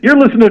You're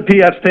listening to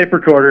PF's Tape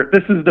Recorder.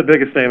 This is the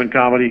biggest name in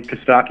comedy,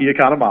 Kostaki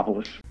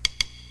Economopoulos.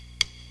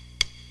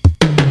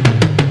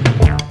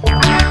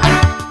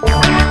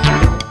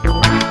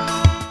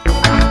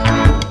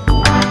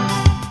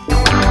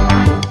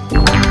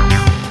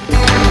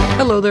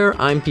 Hello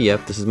there, I'm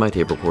PF, this is my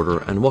tape recorder,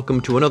 and welcome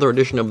to another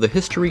edition of the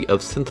History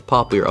of Synth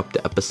Pop. We are up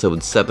to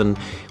episode 7.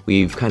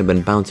 We've kind of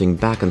been bouncing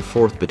back and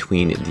forth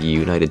between the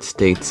United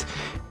States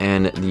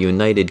and the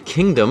United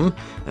Kingdom,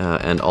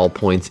 and all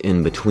points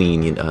in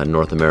between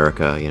North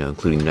America,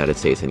 including the United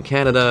States and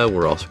Canada.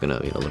 We're also going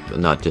to look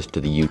not just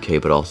to the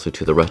UK, but also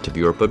to the rest of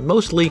Europe. But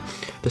mostly,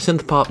 the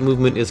synth pop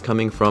movement is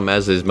coming from,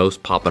 as is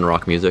most pop and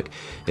rock music,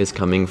 is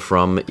coming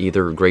from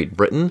either Great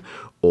Britain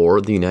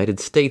or the United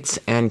States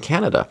and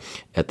Canada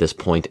at this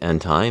point in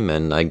time,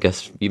 and I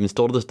guess even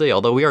still to this day,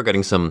 although we are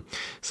getting some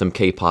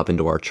K-pop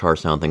into our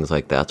charts now and things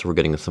like that, so we're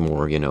getting some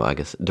more,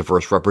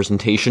 diverse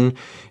representation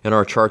in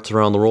our charts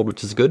around the world,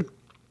 which is good.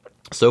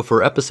 So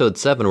for episode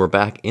 7, we're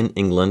back in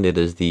England. It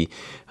is the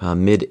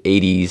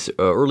mid-80s,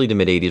 early to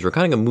mid-80s. We're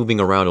kind of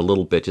moving around a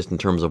little bit just in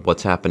terms of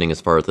what's happening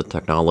as far as the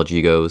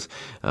technology goes.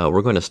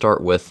 We're going to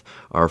start with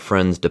our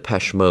friends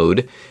Depeche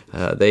Mode.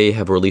 They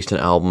have released an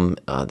album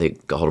they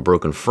called A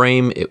Broken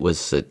Frame. It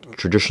was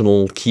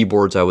traditional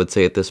keyboards, I would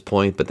say, at this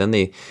point, but then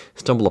they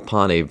stumble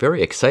upon a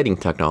very exciting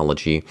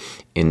technology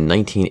in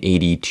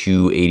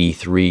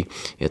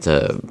 1982-83. It's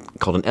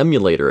called an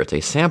emulator. It's a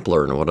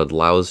sampler, and what it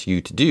allows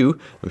you to do,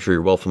 I'm sure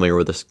you're well familiar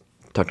with this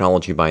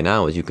technology by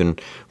now, is you can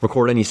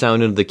record any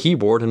sound into the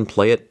keyboard and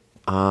play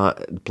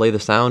the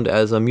sound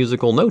as a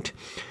musical note.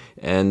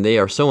 And they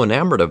are so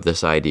enamored of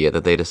this idea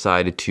that they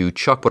decided to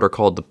chuck what are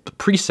called the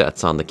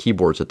presets on the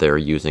keyboards that they are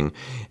using,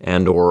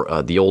 or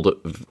the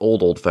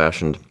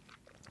old-fashioned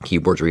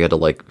keyboards where you had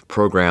to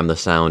program the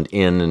sound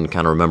in and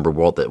kind of remember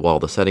what all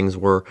the settings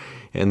were.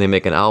 And they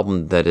make an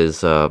album that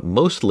is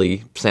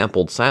mostly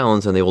sampled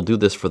sounds, and they will do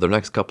this for their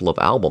next couple of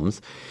albums.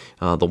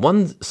 The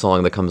one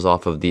song that comes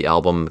off of the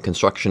album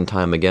Construction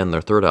Time Again,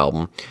 their third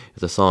album,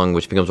 is a song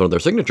which becomes one of their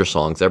signature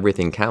songs,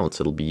 Everything Counts.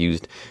 It'll be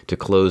used to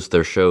close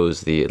their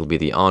shows. It'll be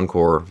the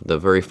encore, the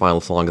very final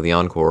song of the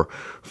encore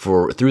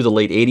through the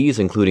late 80s,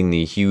 including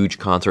the huge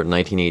concert in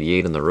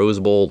 1988 in the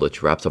Rose Bowl,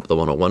 which wraps up the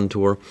 101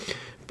 tour.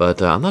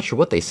 But I'm not sure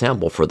what they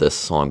sample for this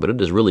song, but it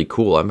is really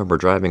cool. I remember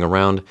driving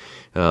around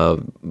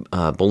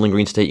Bowling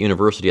Green State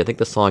University. I think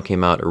the song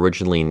came out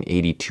originally in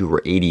 82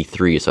 or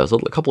 83, so I was a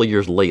couple of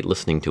years late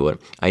listening to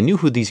it. I knew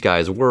who these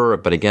guys were,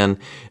 but again,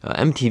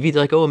 MTV,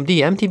 like OMD,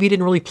 MTV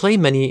didn't really play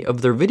many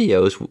of their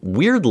videos,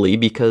 weirdly,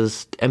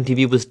 because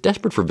MTV was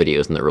desperate for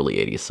videos in the early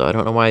 80s, so I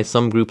don't know why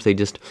some groups they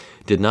just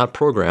did not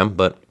program,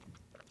 but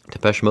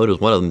Depeche Mode was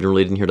one of them.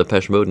 Really didn't hear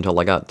Depeche Mode until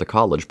I got to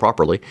college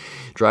properly.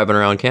 Driving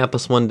around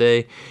campus one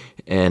day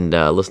and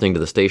listening to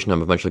the station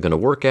I'm eventually going to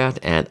work at,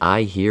 and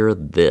I hear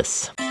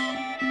this.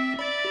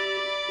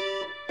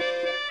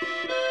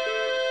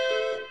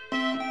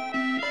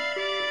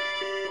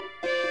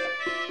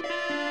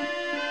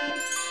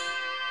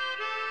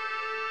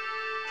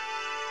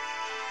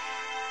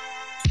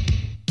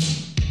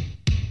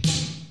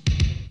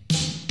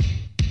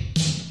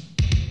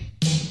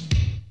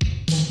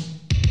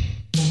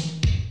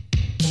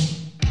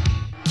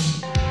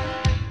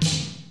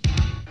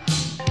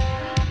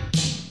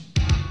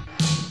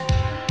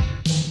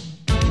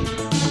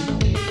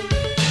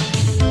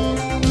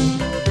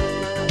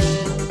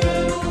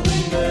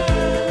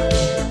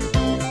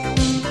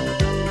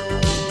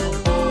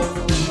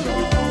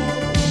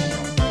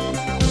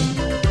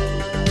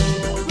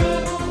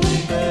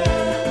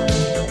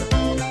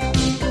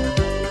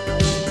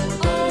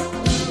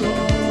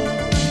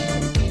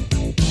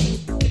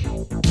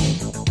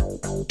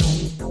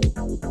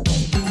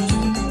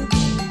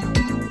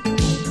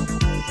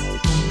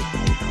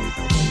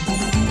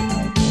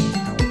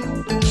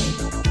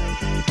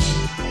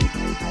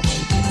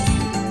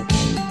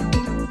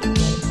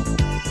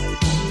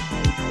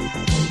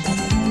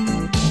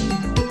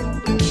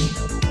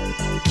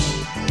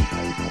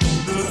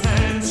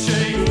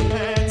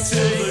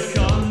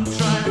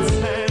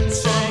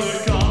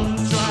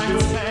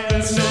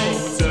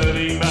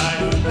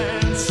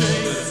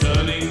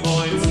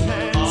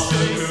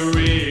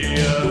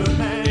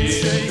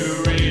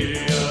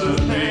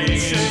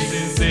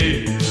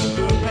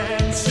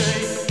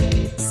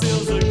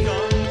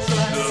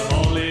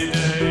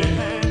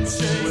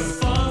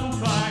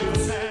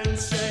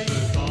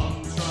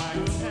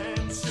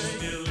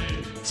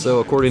 So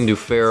according to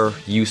fair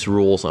use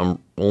rules, I'm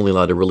only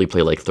allowed to really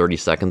play 30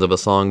 seconds of a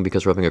song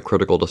because we're having a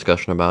critical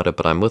discussion about it,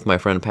 but I'm with my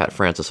friend Pat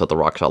Francis at the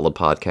Rock Solid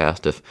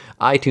Podcast. If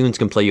iTunes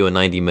can play you a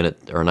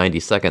 90-minute or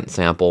 90-second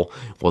sample,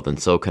 well then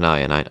so can I,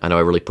 and I know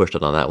I really pushed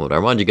it on that one, but I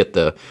wanted you to get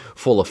the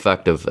full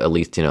effect of at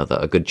least,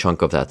 a good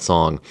chunk of that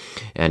song,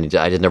 and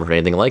I just never heard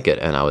anything like it,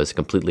 and I was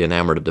completely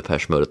enamored of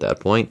Depeche Mode at that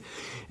point.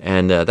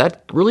 And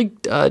that really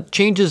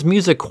changes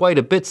music quite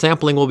a bit.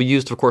 Sampling will be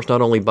used, of course, not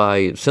only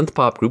by synth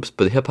pop groups,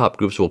 but hip hop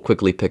groups will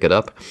quickly pick it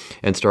up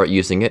and start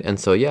using it. And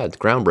so, yeah, it's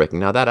groundbreaking.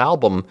 Now, that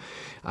album,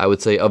 I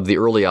would say, of the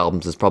early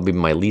albums, is probably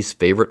my least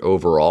favorite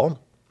overall.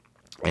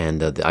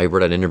 And I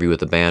read an interview with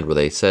the band where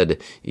they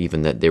said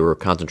even that they were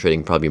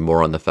concentrating probably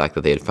more on the fact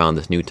that they had found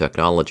this new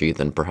technology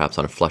than perhaps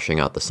on fleshing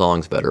out the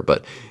songs better.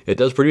 But it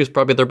does produce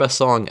probably their best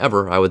song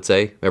ever, I would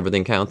say.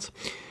 Everything counts.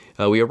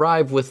 We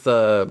arrive with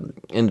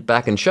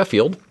back in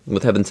Sheffield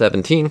with Heaven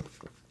 17.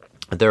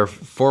 Their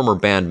former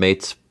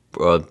bandmates,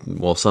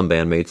 some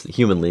bandmates,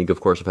 Human League, of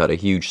course, have had a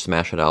huge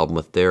smash hit album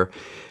with their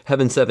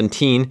Heaven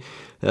 17.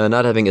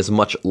 Not having as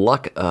much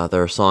luck,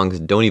 their songs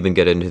don't even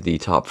get into the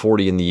top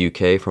 40 in the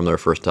UK from their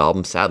first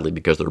album, sadly,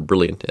 because they're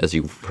brilliant, as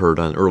you've heard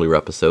on earlier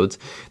episodes.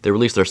 They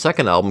released their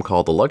second album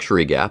called The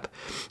Luxury Gap,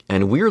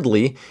 and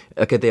weirdly,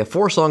 they have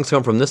 4 songs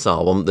come from this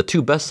album. The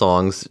 2 best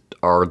songs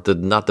are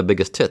not the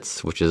biggest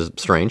hits, which is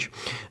strange.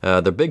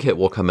 Their big hit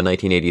will come in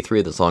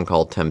 1983, the song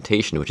called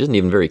Temptation, which isn't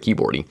even very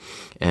keyboardy,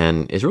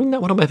 and is really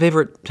not one of my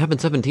favorite Heaven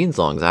 17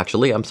 songs,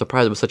 actually. I'm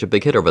surprised it was such a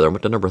big hit over there. It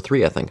went to number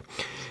 3, I think.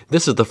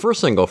 This is the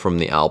first single from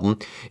the album.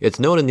 It's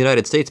known in the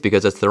United States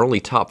because it's their only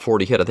top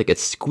 40 hit. I think it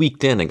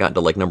squeaked in and got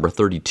to like number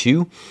 32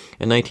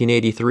 in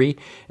 1983.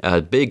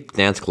 A big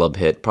dance club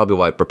hit, probably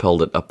why it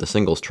propelled it up the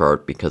singles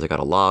chart, because it got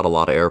a lot of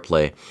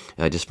airplay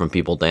just from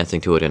people dancing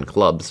to it in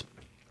clubs.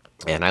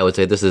 And I would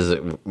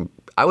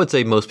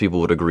say most people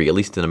would agree, at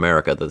least in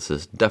America, that this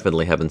is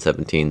definitely Heaven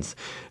 17's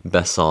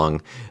best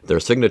song,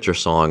 their signature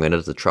song, and it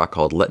is a track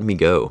called Let Me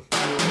Go.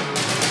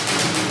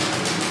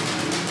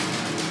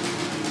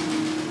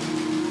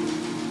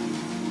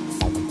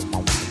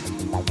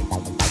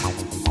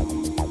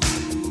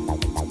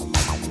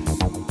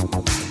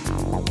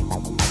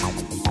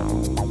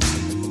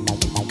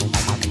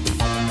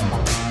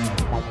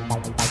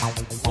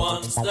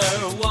 Once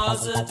there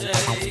was a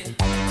day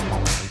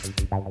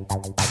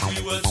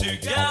we were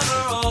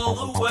together all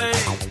the way,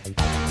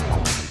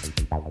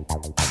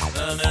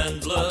 an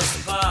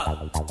endless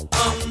path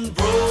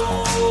unbroken.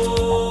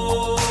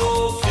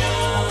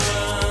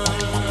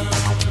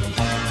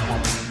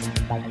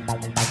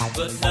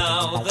 But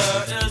now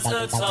there is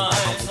a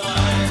time,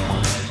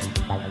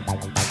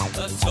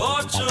 a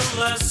torture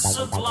less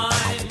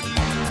sublime.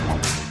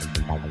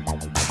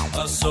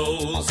 Our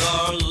souls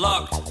are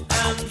locked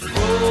and frozen.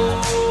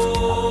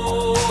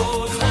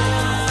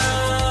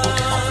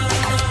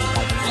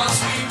 Once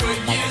we were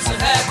years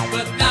ahead,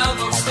 but now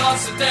those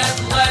thoughts are dead.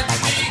 Let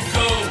me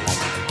go.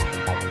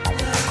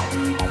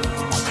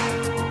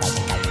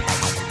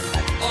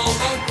 All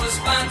hopeless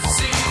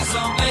fantasies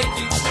are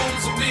making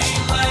fools of me.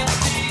 Let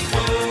me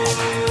go.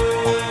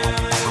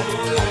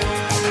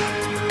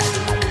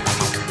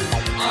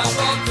 I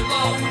walk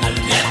alone and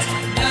yet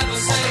never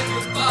say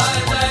goodbye.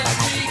 Let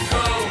me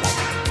go.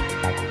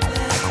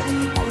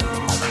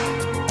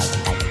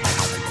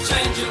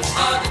 Change of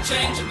heart, a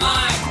change of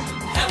mind.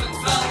 Heaven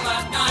fell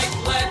that night.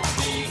 Let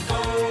me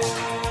go.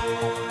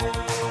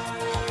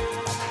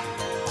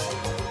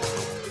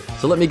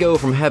 So Let Me Go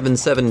from Heaven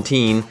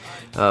 17,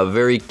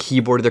 very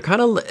keyboardy. They're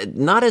kind of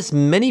not as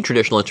many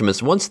traditional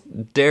instruments. Once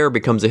Dare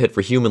becomes a hit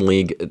for Human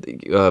League,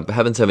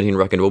 Heaven 17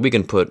 reckoned, well, we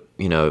can put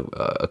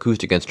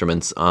acoustic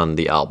instruments on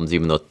the albums,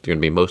 even though they're going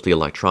to be mostly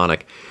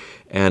electronic.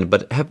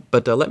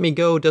 But Let Me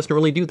Go doesn't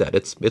really do that.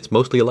 It's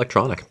mostly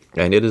electronic,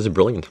 and it is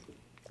brilliant.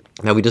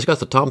 Now, we discussed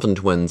the Thompson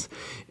Twins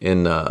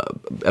in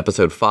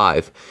episode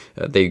 5.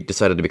 They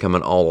decided to become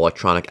an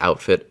all-electronic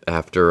outfit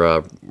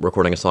after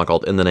recording a song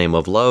called In the Name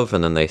of Love,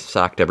 and then they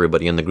sacked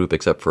everybody in the group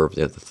except for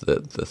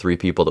the 3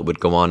 people that would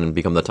go on and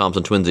become the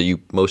Thompson Twins that you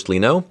mostly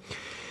know.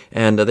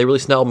 And they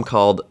released an album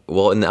called,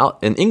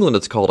 in England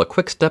it's called A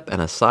Quick Step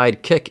and a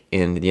Side Kick.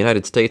 In the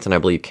United States and I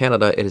believe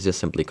Canada, it is just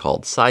simply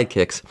called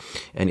Sidekicks,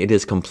 and it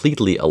is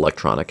completely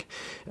electronic.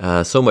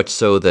 So much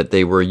so that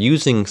they were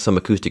using some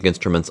acoustic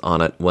instruments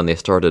on it when they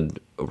started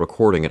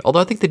recording it. Although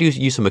I think they do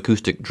use some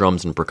acoustic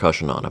drums and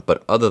percussion on it.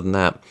 But other than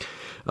that,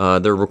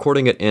 they're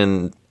recording it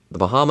in the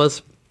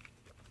Bahamas.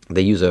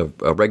 They use a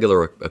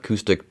regular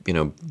acoustic,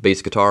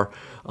 bass guitar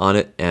on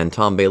it, and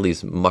Tom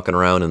Bailey's mucking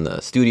around in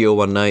the studio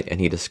one night, and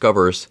he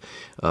discovers,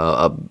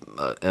 on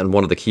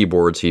one of the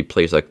keyboards, he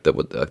plays like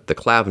the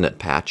clavinet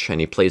patch,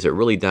 and he plays it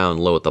really down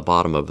low at the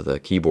bottom of the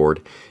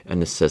keyboard,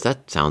 and it says,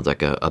 that sounds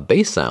like a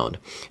bass sound.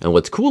 And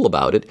what's cool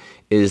about it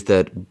is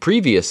that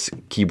previous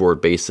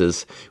keyboard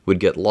basses would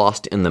get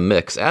lost in the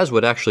mix, as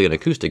would actually an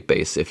acoustic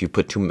bass if you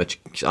put too much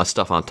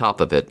stuff on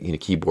top of it,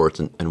 keyboards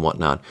and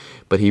whatnot.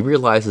 But he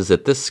realizes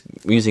that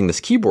using this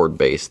keyboard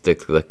bass, the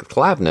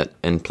clavinet,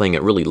 and playing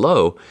it really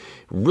low,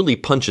 really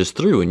punches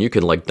through, and you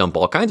can dump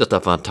all kinds of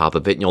stuff on top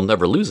of it, and you'll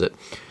never lose it.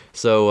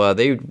 So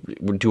they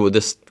do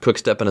this quick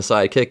step and a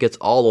side kick. It's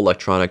all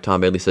electronic. Tom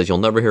Bailey says you'll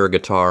never hear a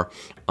guitar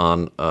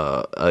on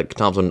a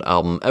Thompson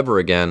album ever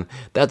again.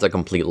 That's a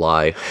complete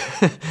lie.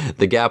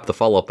 The Gap, the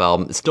follow-up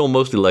album, is still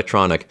mostly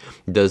electronic,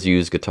 does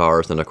use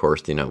guitars, and of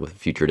course, with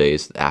Future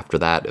Days after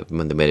that,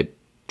 when they made it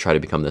try to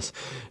become this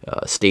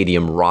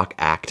stadium rock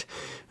act,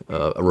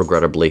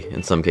 regrettably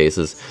in some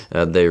cases,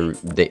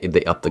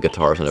 they up the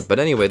guitars in it. But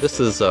anyway,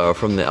 this is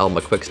from the album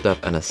A Quick Step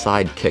and a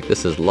Side Kick.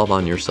 This is Love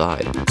on Your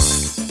Side.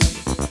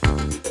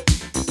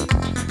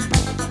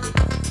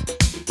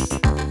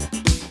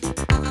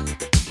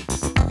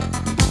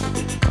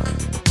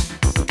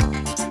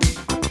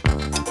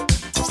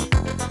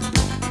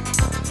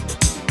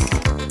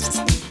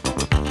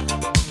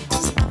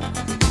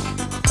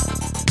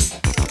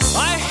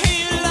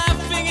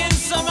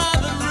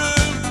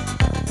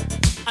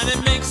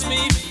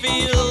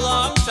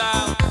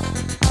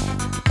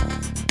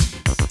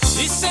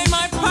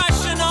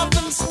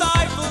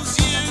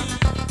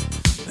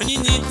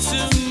 need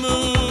to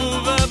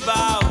move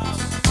about.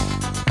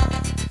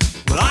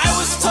 Well, I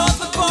was taught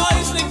that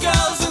boys need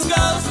girls and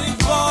girls need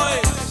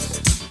boys.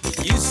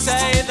 You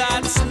say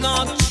that's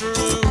not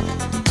true.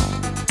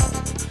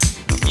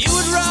 You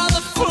would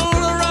rather fool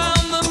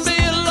around than be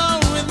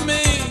alone with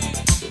me.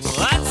 Well,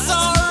 that's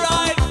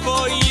alright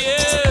for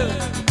you.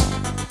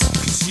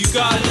 'Cause you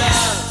got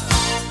love,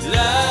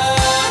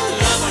 love,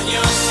 love on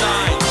your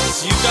side.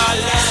 'Cause you got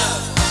love,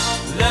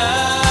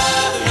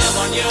 love, love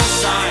on your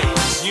side.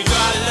 'Cause you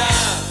got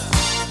love,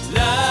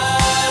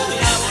 love,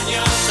 love on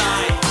your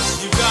side.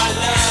 'Cause you got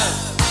love,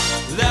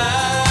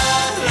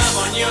 love, love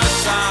on your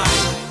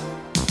side.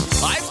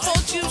 I've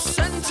taught you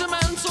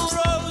sentimental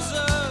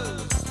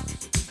roses,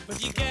 but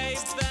you gave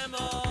them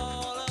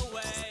all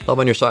away. Love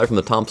on Your Side from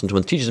the Thompson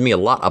Twins teaches me a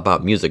lot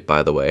about music,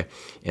 by the way,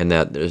 in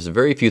that there's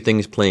very few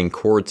things playing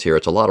chords here.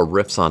 It's a lot of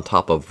riffs on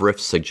top of riffs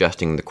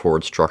suggesting the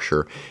chord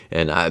structure,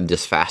 and I'm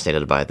just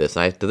fascinated by this.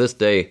 To this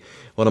day,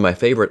 one of my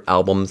favorite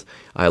albums.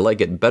 I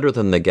like it better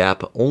than The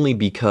Gap only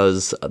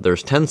because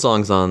there's 10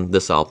 songs on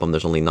this album.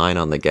 There's only 9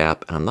 on The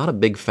Gap, and I'm not a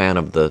big fan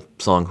of the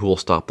song Who'll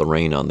Stop the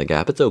Rain on The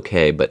Gap. It's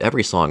okay, but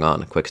every song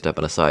on Quick Step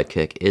and a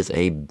Sidekick is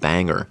a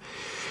banger.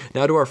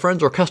 Now to our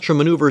friends Orchestral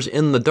Maneuvers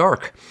in the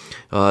Dark.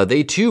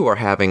 They too are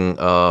having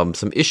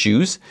some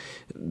issues.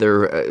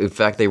 In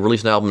fact, they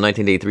released an album in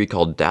 1983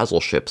 called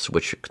Dazzle Ships,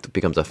 which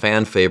becomes a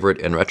fan favorite.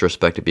 In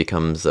retrospect, it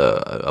becomes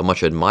a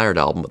much admired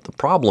album. But the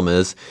problem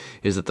is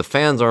that the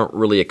fans aren't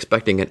really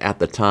expecting it at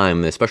the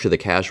time, especially the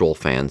casual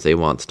fans. They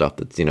want stuff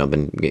that's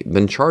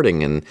been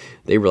charting, and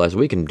they realize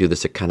we can do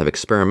this kind of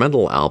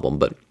experimental album.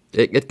 But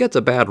it gets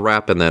a bad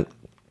rap in that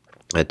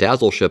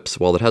Dazzle Ships,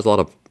 while it has a lot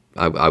of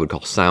I would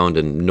call sound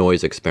and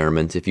noise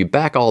experiments, if you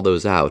back all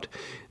those out,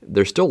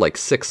 there's still like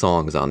 6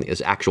 songs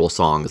actual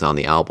songs on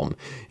the album.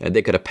 And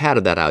they could have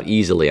padded that out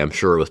easily, I'm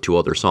sure, with 2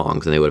 other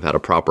songs, and they would have had a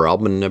proper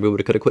album and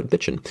everybody could have quit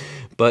bitching.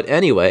 But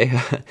anyway,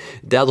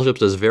 Dazzle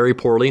Ships does very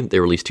poorly. They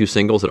released 2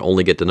 singles that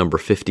only get to number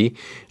 50,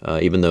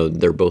 even though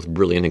they're both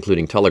brilliant,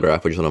 including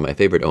Telegraph, which is one of my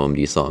favorite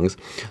OMD songs.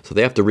 So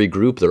they have to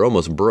regroup. They're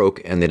almost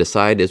broke, and they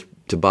decide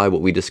to buy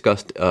what we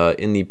discussed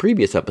in the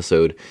previous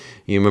episode.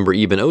 You remember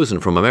Eben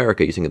Ozen from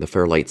America using the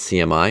Fairlight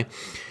CMI.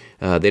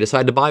 They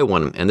decide to buy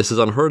one, and this is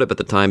unheard of at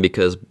the time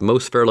because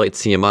most Fairlight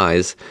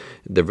CMIs,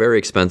 they're very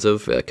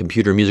expensive.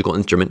 Computer Musical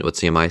Instrument, what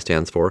CMI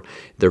stands for.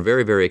 They're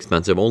very, very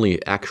expensive.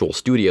 Only actual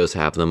studios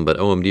have them, but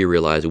OMD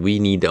realized we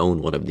need to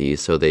own one of these,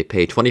 so they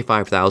pay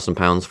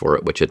 £25,000 for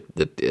it, which it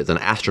is an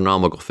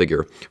astronomical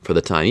figure for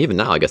the time. Even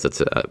now, I guess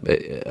it's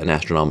an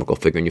astronomical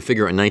figure. And you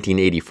figure in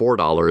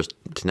 $1984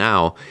 to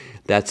now,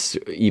 that's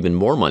even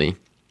more money.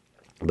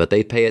 But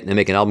they pay it, and they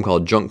make an album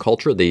called Junk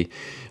Culture. They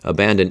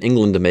abandon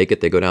England to make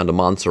it. They go down to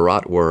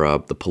Montserrat, where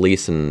the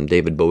Police and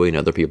David Bowie and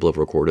other people have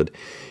recorded.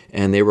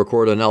 And they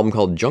record an album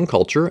called Junk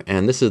Culture,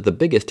 and this is the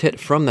biggest hit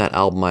from that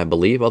album, I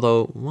believe,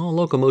 although, well,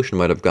 Locomotion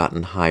might have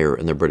gotten higher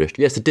in the British.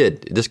 Yes, it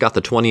did. This got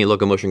the 20,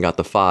 Locomotion got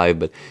the 5,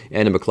 but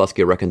Anna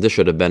McCluskey reckons this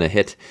should have been a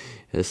hit.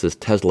 This is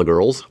Tesla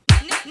Girls.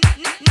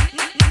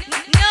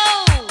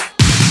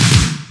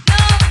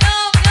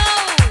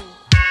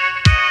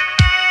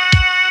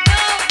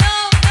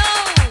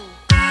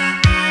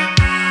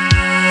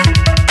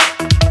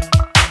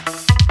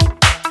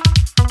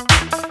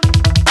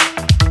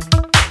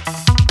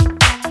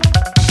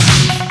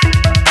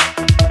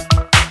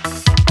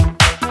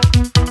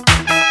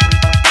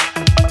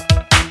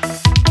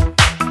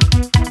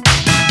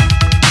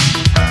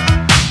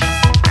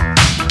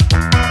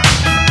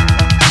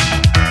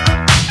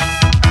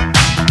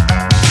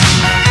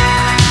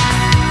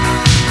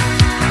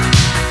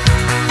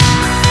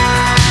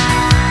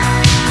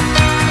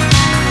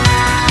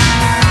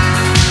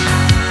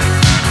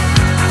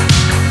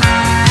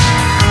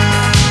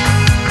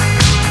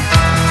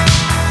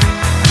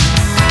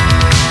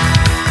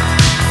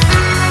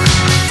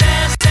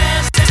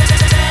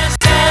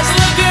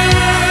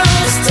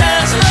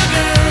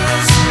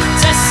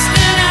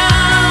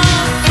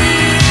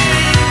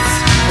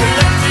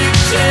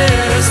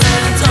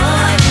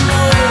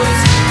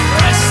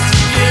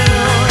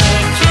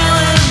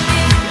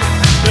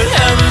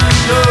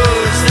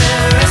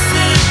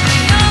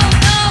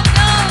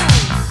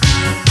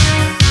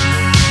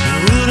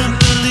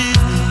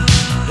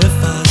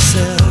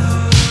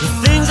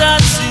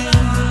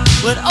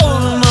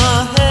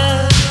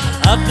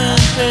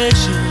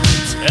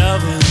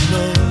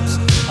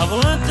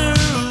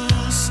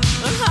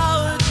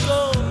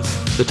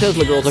 The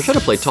Tesla Girls, I should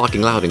have played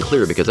Talking Loud and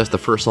Clear because that's the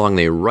first song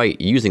they write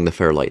using the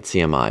Fairlight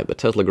CMI, but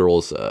Tesla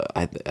Girls,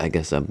 I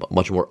guess a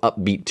much more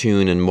upbeat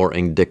tune and more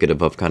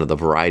indicative of kind of the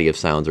variety of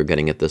sounds they're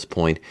getting at this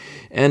point.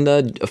 And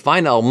a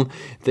fine album.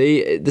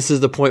 This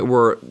is the point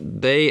where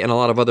they and a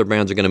lot of other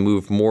bands are going to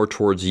move more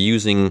towards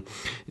using,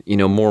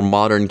 more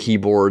modern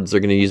keyboards. They're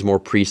going to use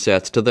more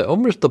presets to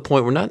almost the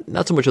point where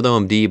not so much with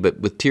OMD, but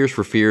with Tears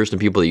for Fears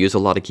and people that use a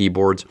lot of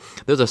keyboards.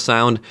 There's a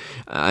sound,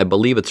 I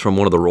believe it's from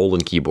one of the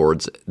Roland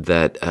keyboards,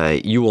 that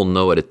you will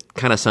know it. It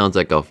kind of sounds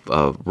like a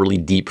really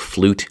deep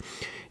flute,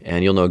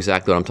 and you'll know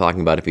exactly what I'm talking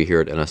about if you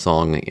hear it in a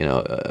song,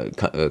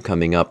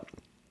 coming up.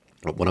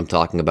 what I'm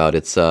talking about.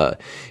 It's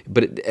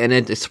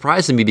it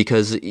surprises me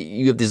because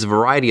you have this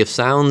variety of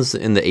sounds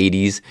in the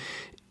 80s,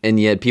 and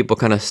yet people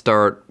kind of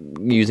start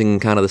using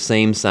kind of the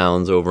same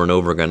sounds over and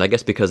over again. I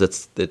guess because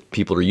it's that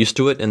people are used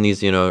to it, and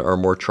these are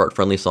more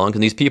chart-friendly songs.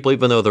 And these people,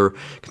 even though they're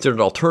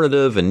considered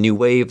alternative and new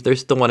wave, they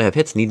still want to have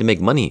hits, need to make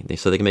money,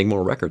 so they can make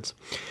more records.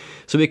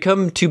 So we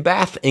come to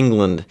Bath,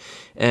 England,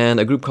 and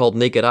a group called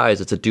Naked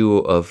Eyes. It's a duo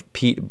of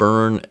Pete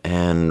Byrne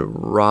and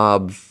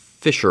Rob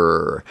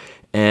Fisher.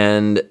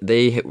 And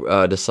they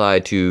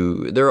decide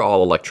they're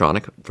all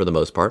electronic for the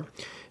most part.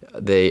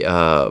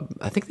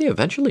 I think they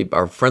eventually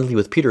are friendly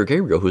with Peter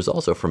Gabriel, who's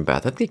also from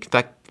Bath. I think, in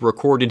fact,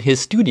 recorded his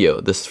studio,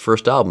 this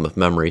first album, if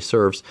memory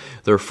serves.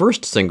 Their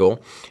first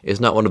single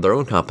is not one of their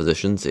own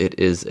compositions. It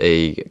is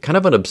a kind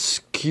of an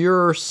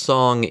obscure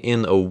song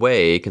in a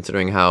way,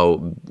 considering how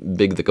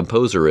big the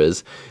composer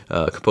is.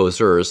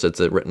 Composers, it's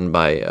written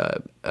by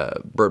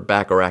Burt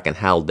Bacharach and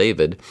Hal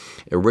David.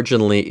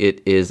 Originally,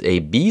 it is a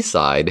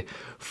B-side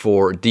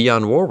for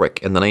Dionne Warwick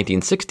in the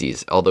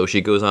 1960s, although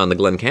she goes on the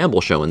Glenn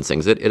Campbell show and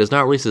sings it. It is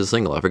not released as a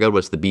single. I forgot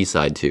what's the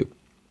B-side to.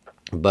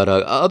 But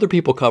other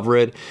people cover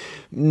it.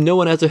 No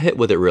one has a hit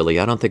with it, really.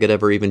 I don't think it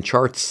ever even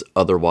charts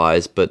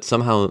otherwise, but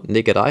somehow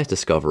Naked Eyes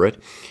discover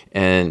it.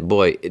 And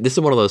boy, this is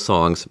one of those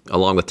songs,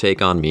 along with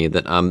Take On Me,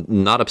 that I'm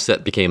not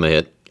upset became a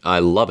hit. I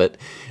love it.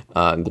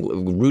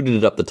 Rooted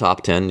it up the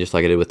top 10, just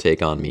like I did with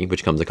Take On Me,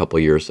 which comes a couple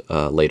years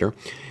later.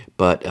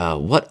 But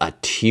what a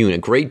tune, a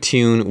great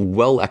tune,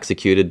 well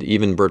executed.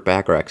 Even Burt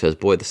Bacharach says,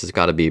 boy, this has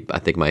got to be, I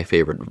think, my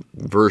favorite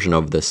version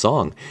of this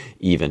song,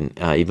 even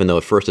though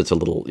at first it's a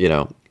little,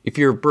 if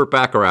you're Burt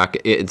Bacharach,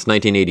 it's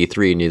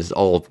 1983 and his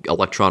all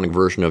electronic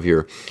version of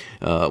your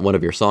one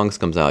of your songs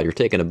comes out, you're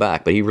taken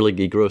aback. But he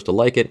grows to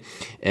like it,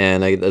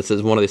 and this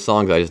is one of these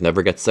songs I just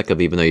never get sick of,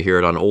 even though you hear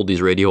it on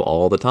oldies radio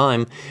all the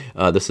time.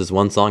 This is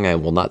one song I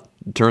will not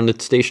turn the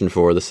station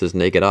for. This is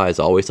Naked Eyes,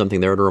 always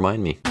something there to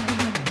remind me.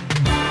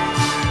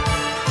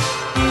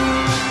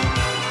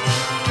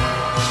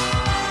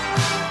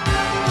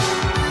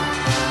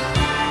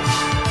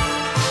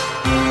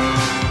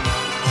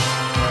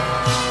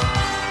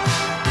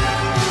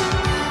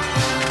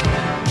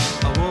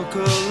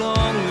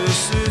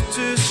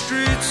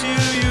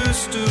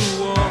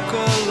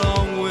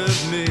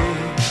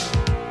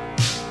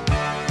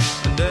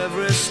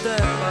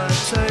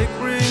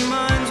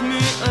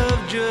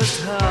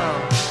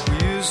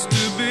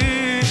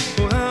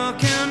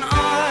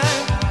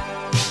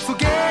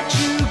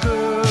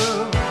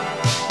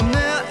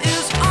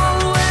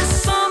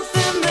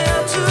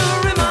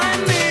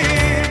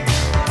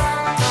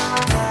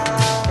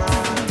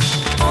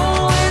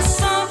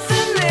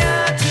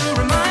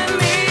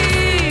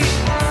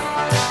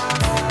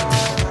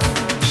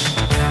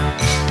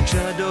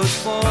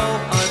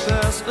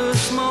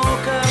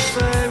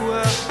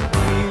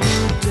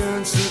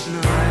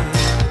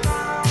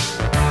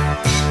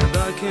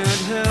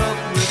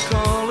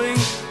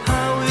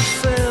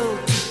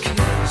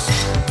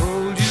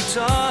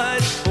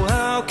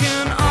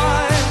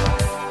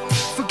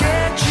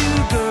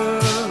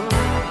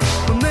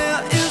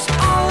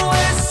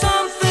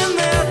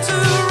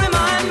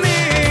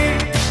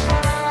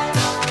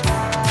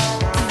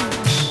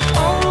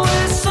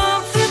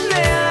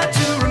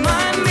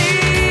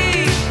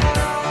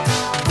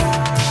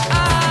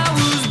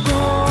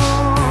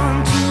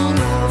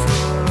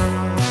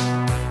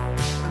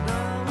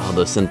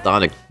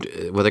 Synthonic,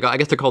 I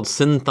guess they're called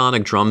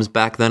synthonic drums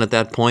back then at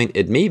that point.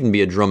 It may even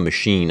be a drum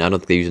machine. I don't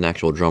think they use an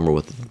actual drummer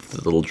with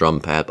the little drum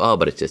pad. Oh,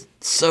 but it's just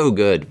so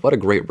good. What a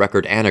great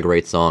record and a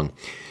great song.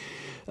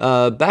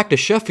 Back to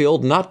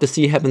Sheffield, not to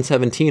see Heaven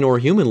 17 or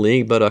Human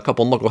League, but a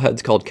couple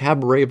knuckleheads called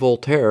Cabaret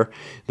Voltaire.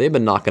 They've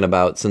been knocking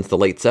about since the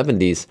late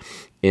 70s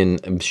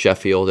in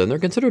Sheffield, and they're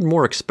considered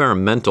more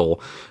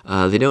experimental.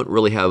 They don't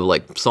really have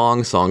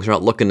songs. They're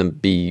not looking to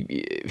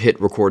be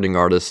hit recording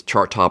artists,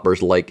 chart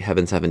toppers like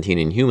Heaven 17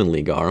 and Human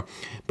League are,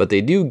 but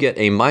they do get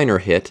a minor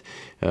hit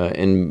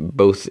in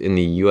both in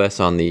the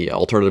U.S. on the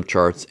alternative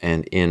charts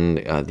and in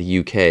the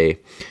U.K.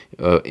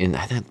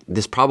 I think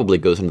this probably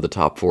goes into the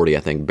top 40, I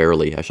think,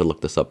 barely. I should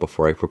look this up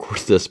before I record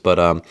this, but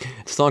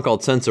it's a song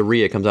called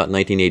Sensoria. It comes out in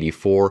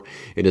 1984.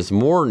 It is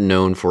more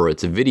known for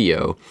its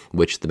video,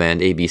 which the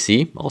band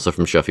ABC, also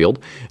from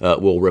Sheffield,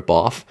 will rip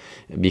off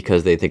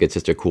because they think it's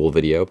just a cool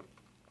video.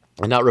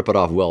 And not rip it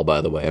off well,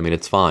 by the way. I mean,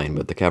 it's fine,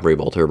 but the Cabaret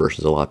Voltaire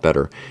version is a lot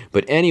better.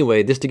 But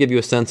anyway, just to give you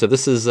a sense of,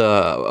 this is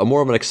a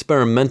more of an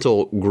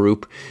experimental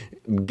group,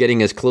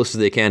 getting as close as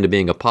they can to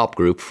being a pop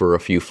group for a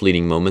few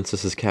fleeting moments.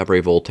 This is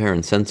Cabaret Voltaire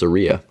and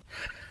Sensoria.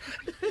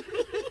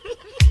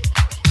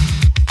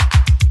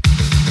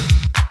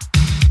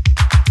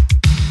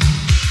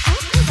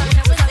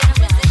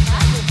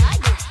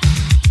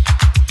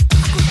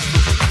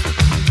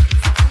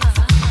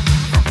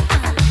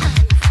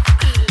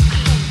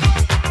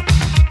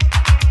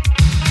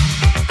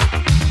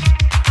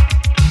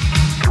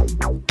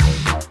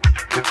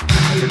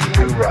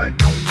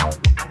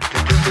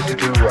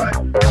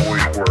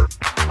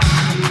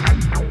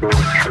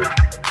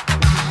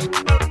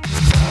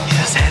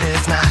 His head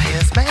is not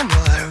his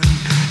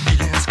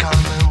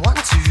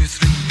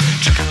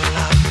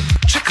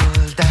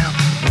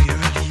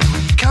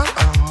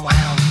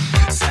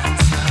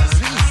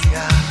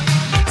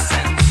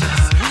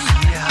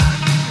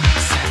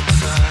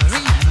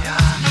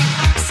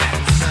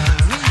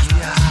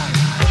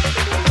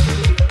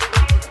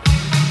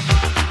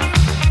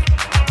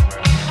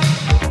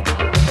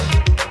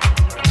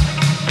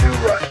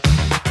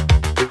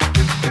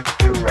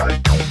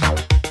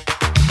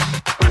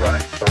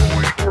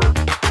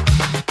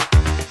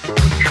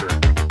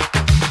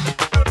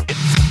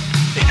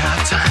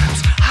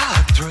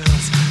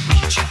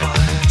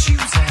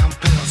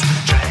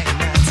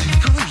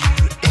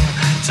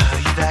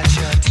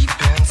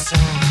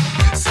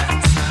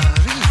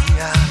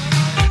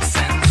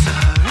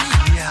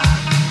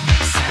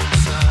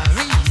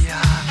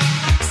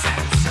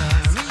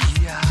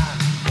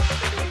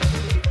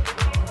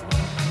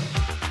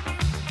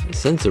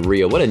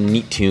Sensoria, what a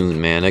neat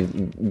tune, man. A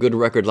good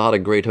record, a lot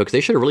of great hooks.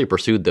 They should have really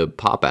pursued the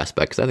pop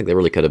aspect, because I think they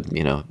really could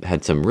have,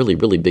 had some really,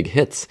 really big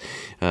hits.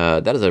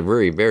 That is a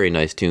very, very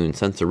nice tune.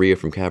 Sensoria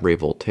from Cabaret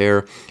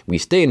Voltaire. We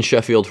stay in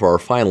Sheffield for our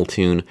final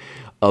tune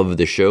of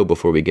the show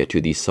before we get to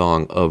the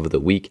song of the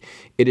week.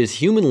 It is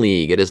Human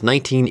League. It is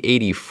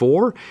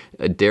 1984.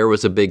 Dare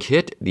was a big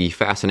hit. The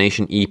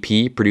Fascination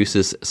EP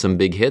produces some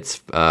big hits.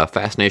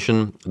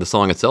 Fascination, the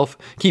song itself,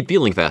 Keep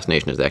Feeling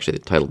Fascination is actually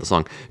the title of the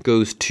song,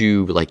 goes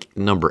to like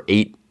number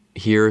 8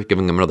 here,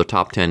 giving them another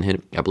top 10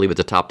 hit. I believe it's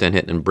a top 10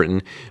 hit in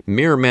Britain.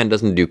 Mirror Man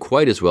doesn't do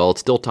quite as well. It's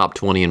still top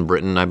 20 in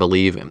Britain, I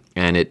believe,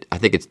 and I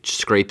think it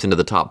scrapes into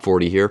the top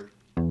 40 here.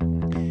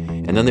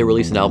 And then they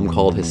released an album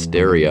called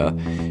Hysteria.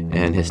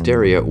 And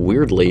Hysteria,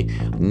 weirdly,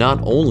 not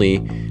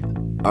only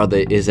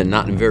is it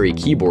not very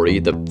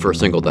keyboardy, the first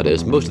single that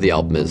is, most of the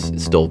album is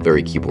still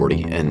very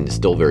keyboardy and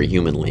still very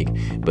Human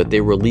League, but they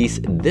release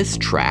this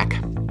track.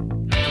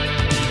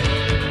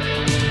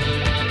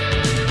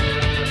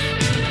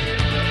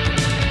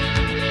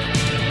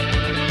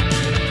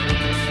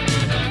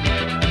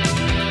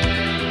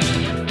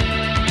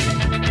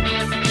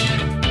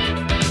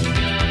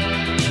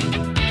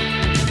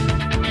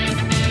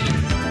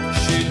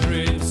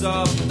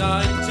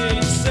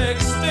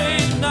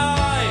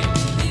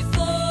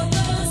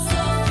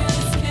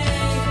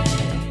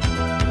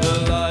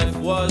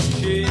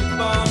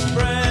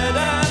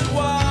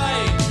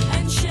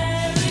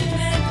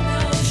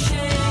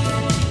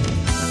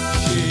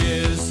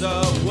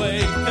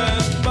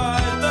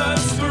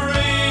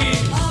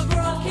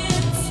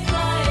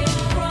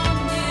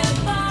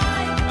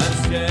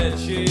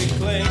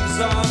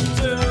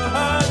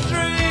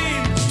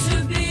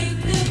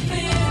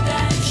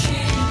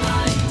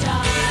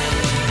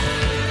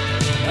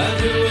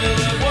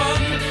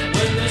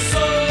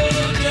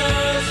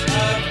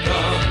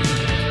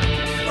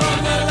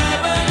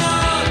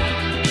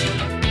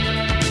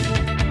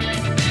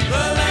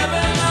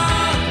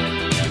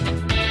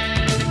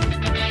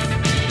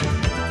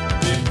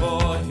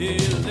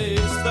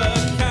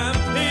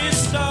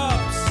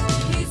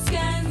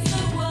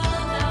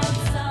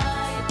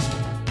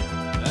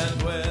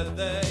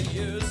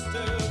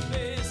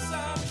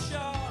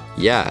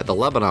 Yeah, the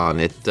Lebanon,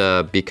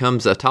 it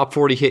becomes a top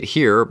 40 hit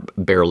here,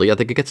 barely. I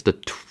think it gets to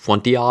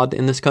 20 odd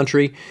in this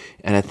country,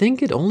 and I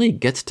think it only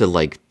gets to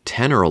like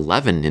 10 or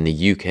 11 in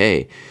the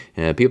UK.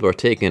 People are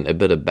taken a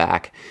bit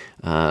aback,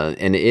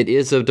 and it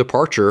is a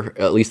departure.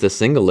 At least the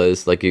single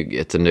is like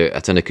it's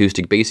an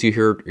acoustic bass you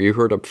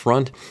heard up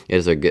front.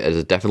 It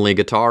is definitely a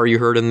guitar you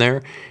heard in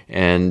there,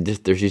 and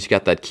there's just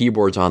got that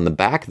keyboards on the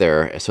back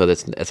there. So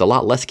it's a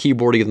lot less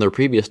keyboardy than their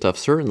previous stuff.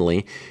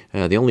 Certainly,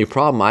 the only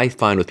problem I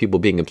find with people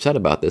being upset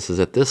about this is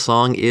that this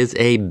song is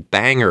a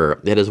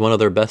banger. It is one of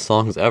their best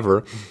songs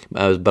ever.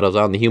 But I was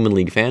on the Human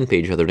League fan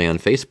page the other day on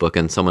Facebook,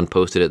 and someone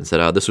posted it and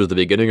said, "Oh, this was the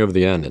beginning of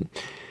the end." And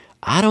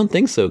I don't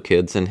think so,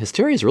 kids. And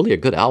Hysteria is really a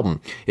good album.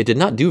 It did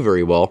not do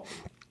very well.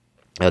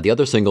 The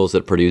other singles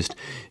it produced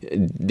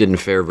didn't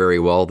fare very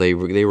well. They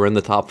were in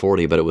the top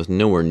 40, but it was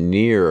nowhere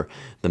near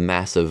the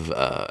massive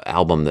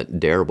album that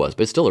Dare was.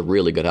 But it's still a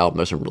really good album.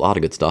 There's a lot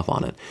of good stuff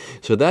on it.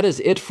 So that is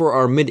it for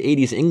our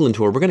mid-'80s England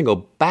tour. We're going to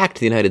go back to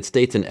the United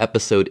States in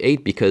episode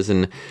 8, because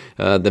in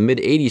the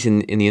mid-'80s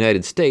in the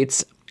United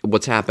States,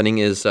 what's happening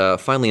is,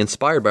 finally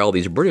inspired by all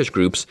these British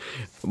groups,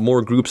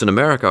 more groups in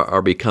America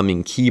are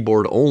becoming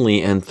keyboard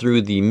only, and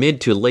through the mid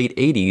to late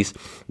 80s,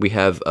 we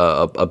have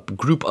a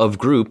group of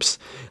groups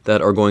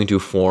that are going to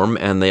form,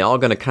 and they all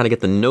going to kind of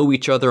get to know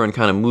each other and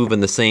kind of move in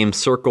the same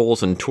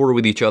circles and tour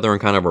with each other and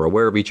kind of are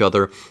aware of each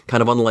other,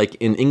 kind of unlike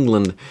in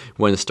England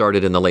when it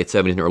started in the late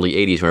 70s and early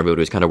 80s when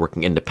everybody was kind of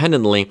working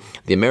independently.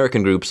 The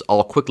American groups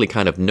all quickly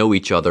kind of know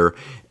each other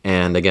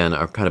and, again,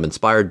 are kind of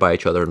inspired by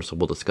each other, and so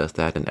we'll discuss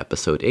that in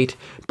episode 8.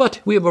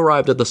 But we have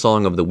arrived at the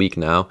song of the week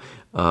now.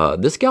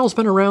 This gal's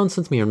been around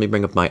since let me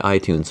bring up my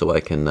iTunes so I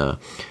can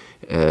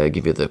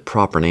give you the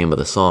proper name of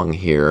the song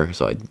here,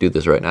 so I do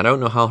this right. And I don't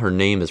know how her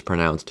name is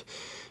pronounced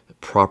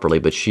properly,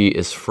 but she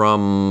is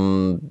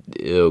from,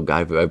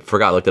 I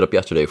forgot, I looked it up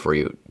yesterday for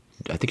you.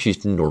 I think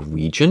she's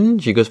Norwegian.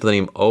 She goes for the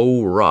name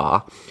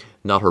O-Ra,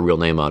 not her real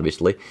name,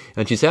 obviously.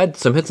 And she's had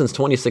some hits since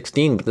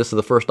 2016, but this is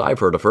the first I've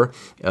heard of her.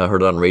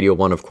 Heard it on Radio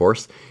 1, of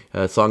course.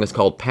 The song is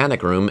called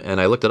Panic Room,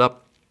 and I looked it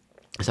up.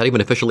 It's not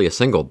even officially a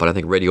single, but I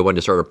think Radio 1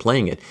 just started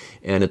playing it.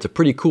 And it's a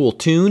pretty cool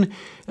tune.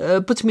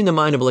 Puts me in the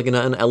mind of like an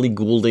Ellie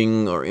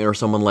Goulding or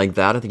someone like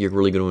that. I think you're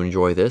really going to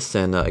enjoy this.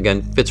 And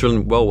again, fits really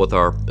well with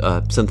our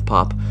synth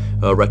pop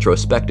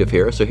retrospective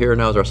here. So here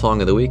now is our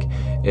song of the week.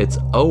 It's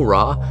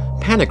O-Ra,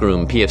 Panic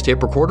Room, PF's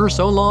tape recorder.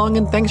 So long,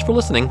 and thanks for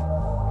listening.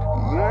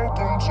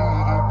 Welcome to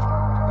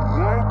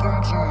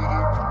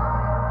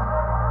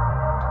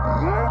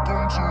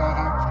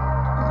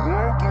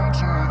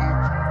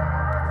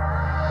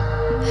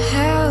the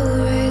hell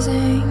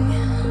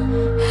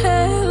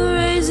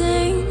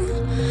raising,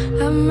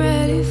 I'm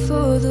ready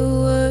for the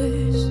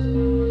worst.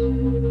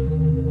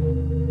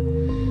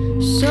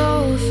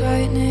 So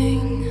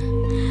frightening,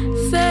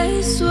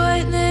 face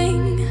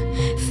whitening,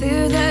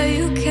 fear that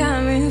you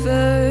can't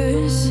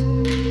reverse.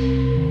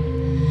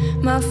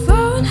 My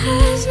phone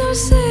has no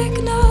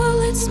signal.